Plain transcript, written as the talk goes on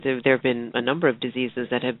There have been a number of diseases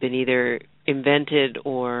that have been either invented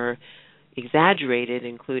or exaggerated,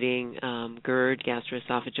 including GERD,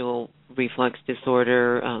 gastroesophageal reflux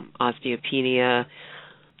disorder, osteopenia,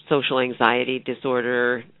 social anxiety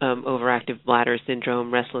disorder, overactive bladder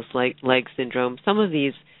syndrome, restless leg syndrome. Some of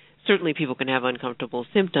these, certainly people can have uncomfortable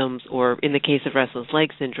symptoms, or in the case of restless leg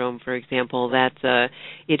syndrome, for example,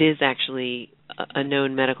 it is actually a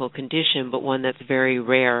known medical condition, but one that's very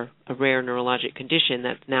rare, a rare neurologic condition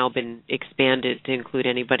that's now been expanded to include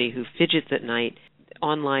anybody who fidgets at night.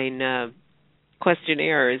 Online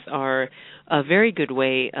questionnaires are a very good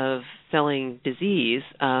way of selling disease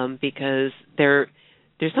because there's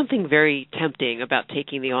something very tempting about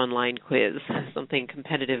taking the online quiz, something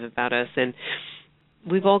competitive about us. And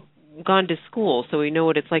we've all gone to school, so we know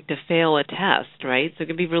what it's like to fail a test, right? So it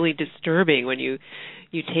can be really disturbing when you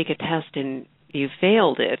take a test and you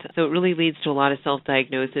failed it. So it really leads to a lot of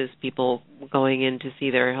self-diagnosis, people going in to see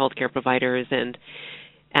their healthcare providers and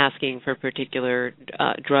asking for particular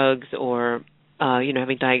drugs or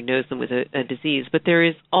having diagnosed them with a disease. But there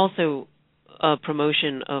is also a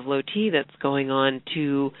promotion of low T that's going on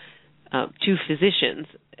to physicians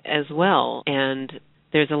as well, and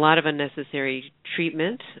there's a lot of unnecessary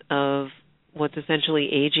treatment of what's essentially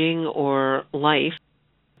aging or life.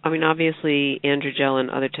 I mean, obviously, androgel and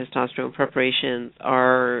other testosterone preparations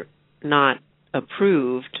are not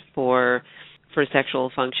approved for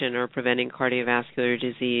sexual function or preventing cardiovascular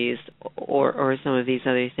disease or some of these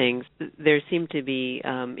other things. There seem to be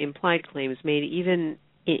implied claims made even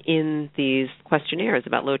in these questionnaires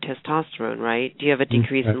about low testosterone, right? Do you have a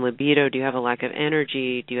decrease in libido? Do you have a lack of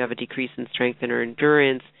energy? Do you have a decrease in strength and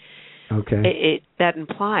endurance? Okay. That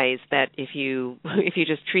implies that if you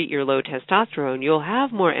just treat your low testosterone, you'll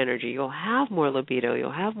have more energy, you'll have more libido,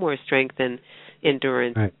 you'll have more strength and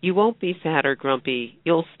endurance. Right. You won't be fat or grumpy.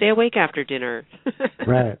 You'll stay awake after dinner.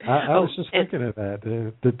 Right. I was just thinking of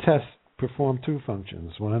that. The tests perform two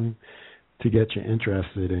functions. One, to get you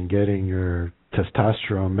interested in getting your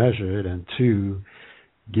testosterone measured, and two,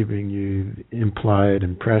 giving you implied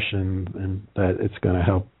impression and that it's going to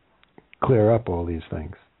help clear up all these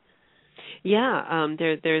things. Yeah,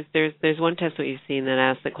 there's one test that you've seen that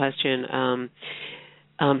asks the question,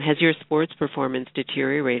 has your sports performance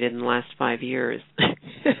deteriorated in the last 5 years?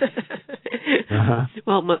 Uh-huh.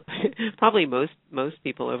 Well, probably most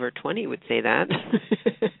people over 20 would say that.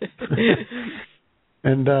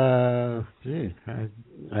 And I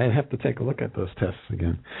have to take a look at those tests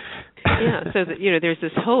again. Yeah, so that, there's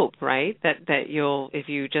this hope, right, that you'll if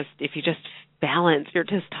you just balance your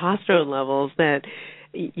testosterone levels, that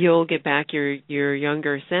you'll get back your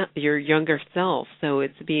younger self. So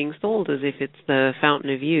it's being sold as if it's the fountain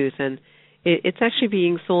of youth, and it's actually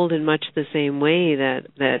being sold in much the same way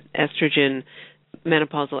that estrogen,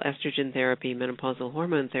 menopausal estrogen therapy, menopausal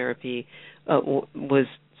hormone therapy was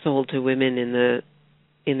sold to women in the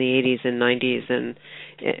 80s and 90s, and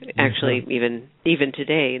actually even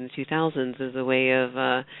today in the 2000s as a way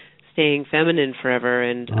of staying feminine forever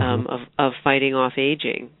and of fighting off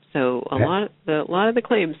aging. So a lot of the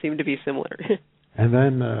claims seem to be similar. And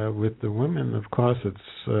then with the women, of course,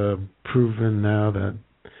 it's proven now that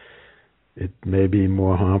it may be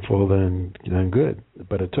more harmful than good.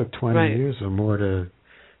 But it took 20 years or more to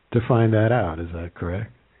find that out. Is that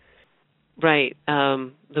correct? Right.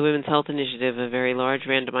 The Women's Health Initiative, a very large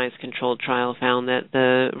randomized controlled trial, found that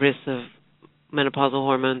the risks of menopausal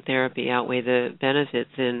hormone therapy outweigh the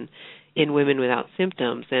benefits in women without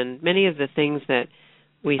symptoms. And many of the things that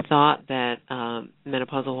we thought that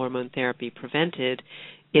menopausal hormone therapy prevented,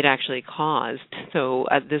 it actually caused. So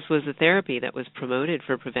this was a therapy that was promoted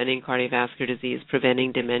for preventing cardiovascular disease,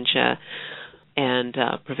 preventing dementia, and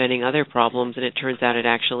preventing other problems. And it turns out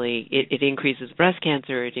it increases breast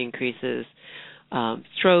cancer, it increases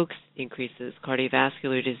strokes, increases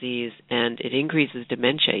cardiovascular disease, and it increases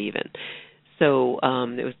dementia even. So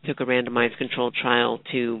it took a randomized controlled trial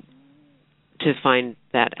to find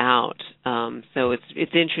that out. So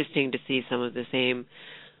it's interesting to see some of the same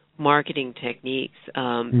marketing techniques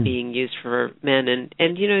being used for men, and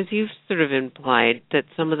as you've sort of implied, that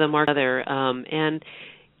some of them are other. And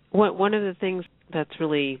one of the things that's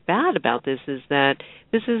really bad about this is that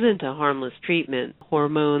this isn't a harmless treatment.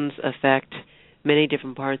 Hormones affect many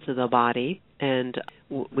different parts of the body, and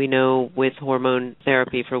we know with hormone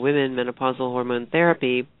therapy for women, menopausal hormone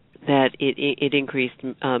therapy, that it increased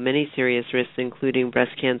many serious risks, including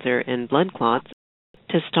breast cancer and blood clots.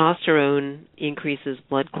 Testosterone increases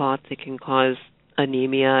blood clots. It can cause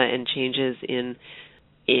anemia and changes in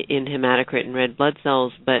hematocrit and red blood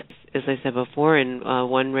cells. But as I said before, in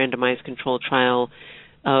one randomized controlled trial,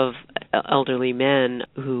 of elderly men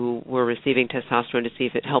who were receiving testosterone to see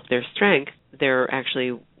if it helped their strength, there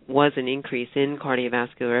actually was an increase in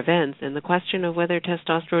cardiovascular events. And the question of whether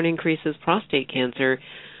testosterone increases prostate cancer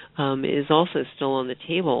is also still on the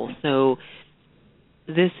table. So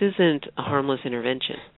this isn't a harmless intervention.